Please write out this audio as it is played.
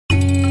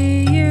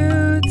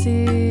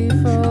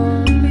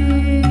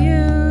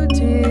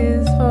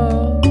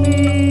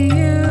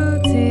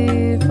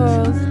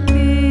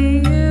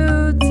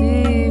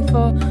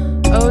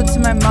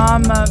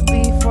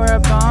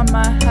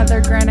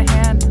Heather grant a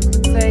hand,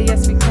 would say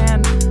yes we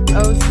can.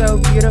 Oh so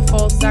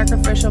beautiful,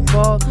 sacrificial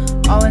bull,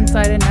 all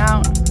inside and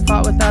out,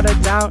 fought without a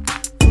doubt.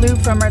 Flew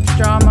from Earth's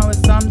drama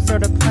with some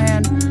sort of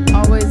plan.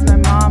 Always my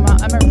mama,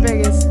 I'm her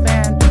biggest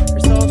fan. Her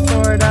soul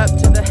soared up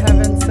to the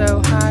heavens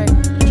so high,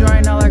 to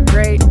join all our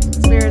great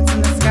spirits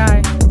in the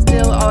sky.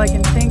 Still all I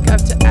can think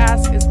of to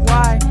ask is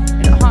why.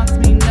 It haunts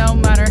me no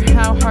matter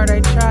how hard I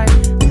try.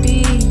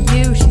 Be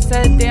you, she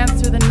said, dance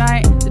through the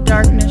night, the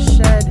darkness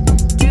shed.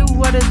 Do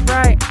what is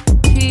right,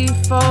 T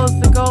folds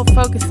the goal,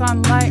 focus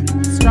on light.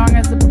 Strong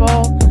as a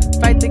bull,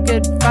 fight the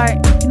good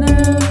fight.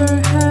 Never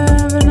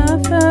have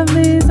enough of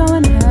these all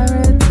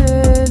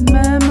inherited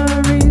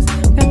memories.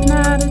 Kept an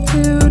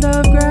attitude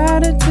of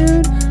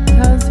gratitude,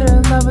 cause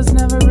her love was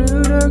never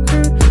rude or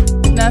crude.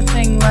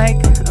 Nothing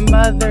like a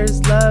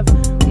mother's love,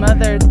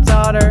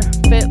 mother-daughter,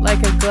 fit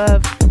like a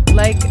glove.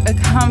 Like a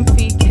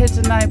comfy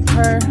kitten I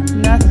purr,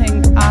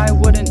 nothing I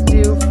wouldn't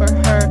do for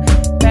her.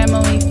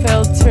 Family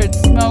filtered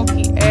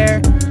smoky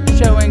air,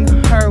 showing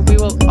her we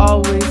will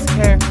always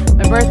care.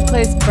 My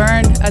birthplace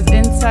burned as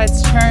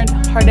insides churned,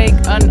 heartache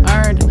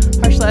unearned,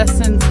 harsh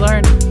lessons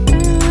learned.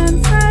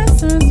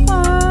 Ancestors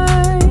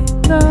fly,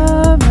 the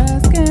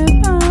rest get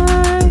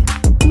by.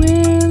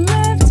 We're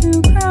left to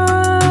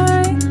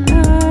cry,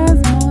 as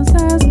most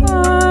ask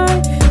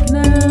why.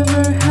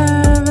 Never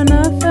have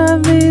enough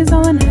of these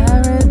all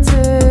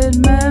inherited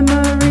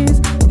memories.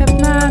 Kept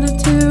an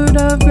attitude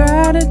of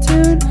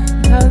gratitude,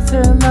 cause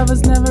her love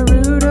was never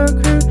rude or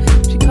crude.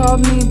 She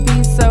called me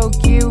be so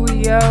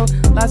QEO,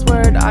 last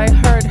word I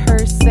heard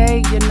her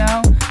say, you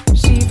know.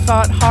 She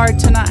fought hard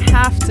to not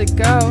have to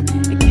go.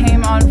 It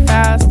came on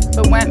fast,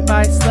 but went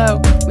by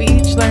slow. We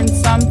each learned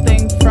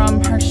something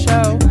from her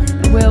show,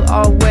 and we'll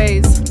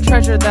always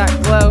treasure that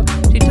glow.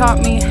 She taught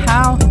me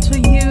how to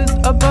use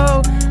a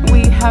bow, and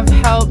we have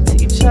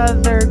helped each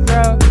other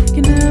grow.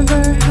 Can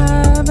never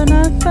have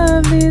enough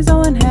of these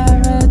all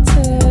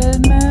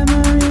inherited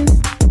memories.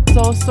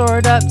 Soul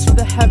soared up to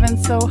the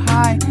heavens so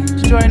high,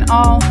 to join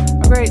all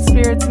our great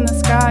spirits in the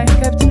sky.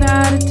 Kept an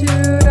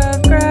attitude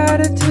of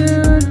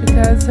gratitude,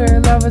 because her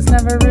love was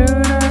never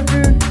rude or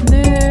crude.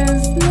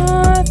 There's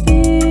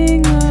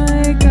nothing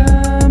like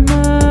a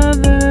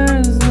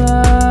mother's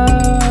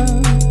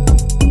love.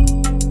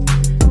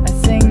 I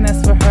sing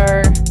this for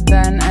her,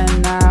 then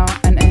and now,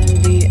 and in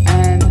the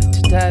end,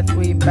 to death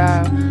we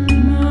bow.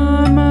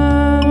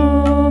 Mama,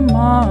 oh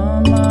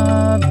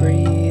mama,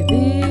 breathe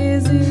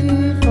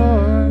easy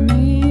for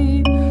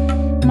me.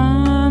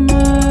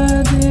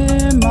 Mama,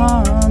 dear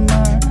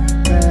mama,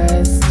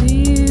 rest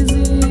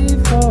easy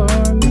for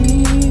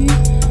me.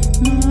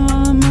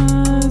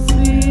 Mama,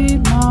 sweet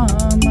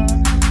mama,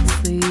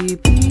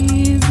 sleep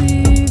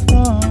easy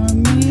for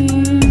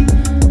me.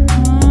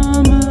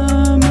 Mama,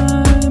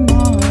 my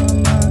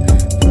mama,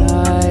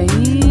 fly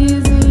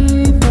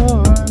easy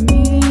for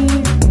me.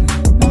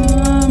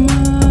 Mama,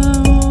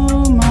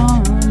 oh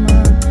mama,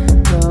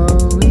 go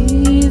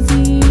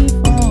easy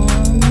for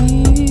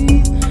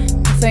me.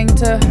 I sang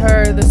to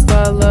her this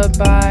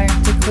lullaby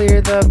to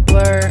clear the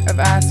blur of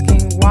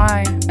asking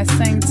why. I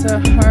sang to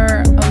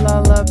her a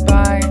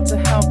lullaby to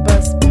help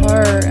us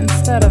purr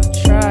instead of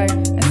try.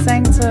 I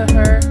sang to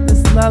her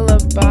this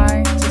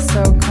lullaby to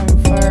so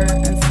comfort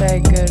and say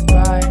goodbye.